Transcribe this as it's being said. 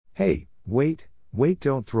Hey, wait,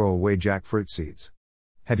 don't throw away jackfruit seeds.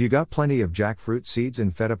 Have you got plenty of jackfruit seeds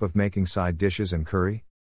and fed up of making side dishes and curry?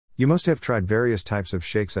 You must have tried various types of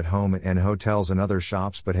shakes at home and hotels and other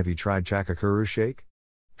shops, but have you tried Chakakuru shake?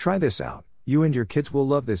 Try this out, you and your kids will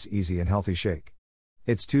love this easy and healthy shake.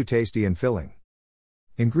 It's too tasty and filling.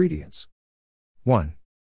 Ingredients: 1.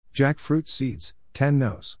 Jackfruit seeds, 10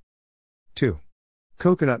 nos. 2.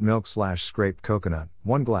 Coconut milk / scraped coconut,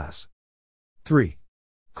 1 glass. 3.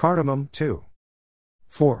 Cardamom, 2.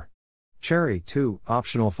 4. Cherry, 2,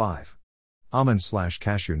 optional 5. Almonds /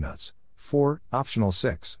 cashew nuts, 4, optional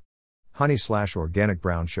 6. Honey / organic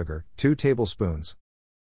brown sugar, 2 tablespoons.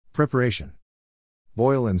 Preparation: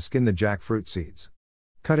 boil and skin the jackfruit seeds.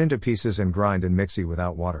 Cut into pieces and grind in mixie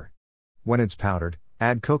without water. When it's powdered,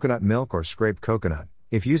 add coconut milk or scraped coconut.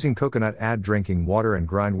 If using coconut, add drinking water and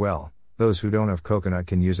grind well. Those who don't have coconut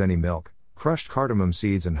can use any milk, crushed cardamom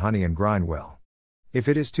seeds and honey and grind well. If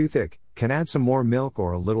it is too thick, can add some more milk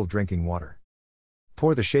or a little drinking water.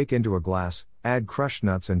 Pour the shake into a glass, add crushed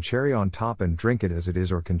nuts and cherry on top and drink it as it is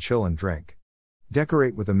or can chill and drink.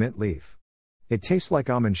 Decorate with a mint leaf. It tastes like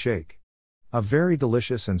almond shake. A very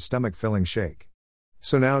delicious and stomach-filling shake.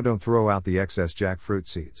 So now don't throw out the excess jackfruit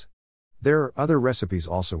seeds. There are other recipes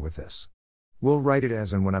also with this. We'll write it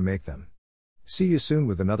as and when I make them. See you soon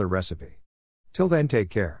with another recipe. Till then, take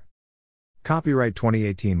care. Copyright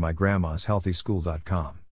 2018 mygrandmashealthyschool.com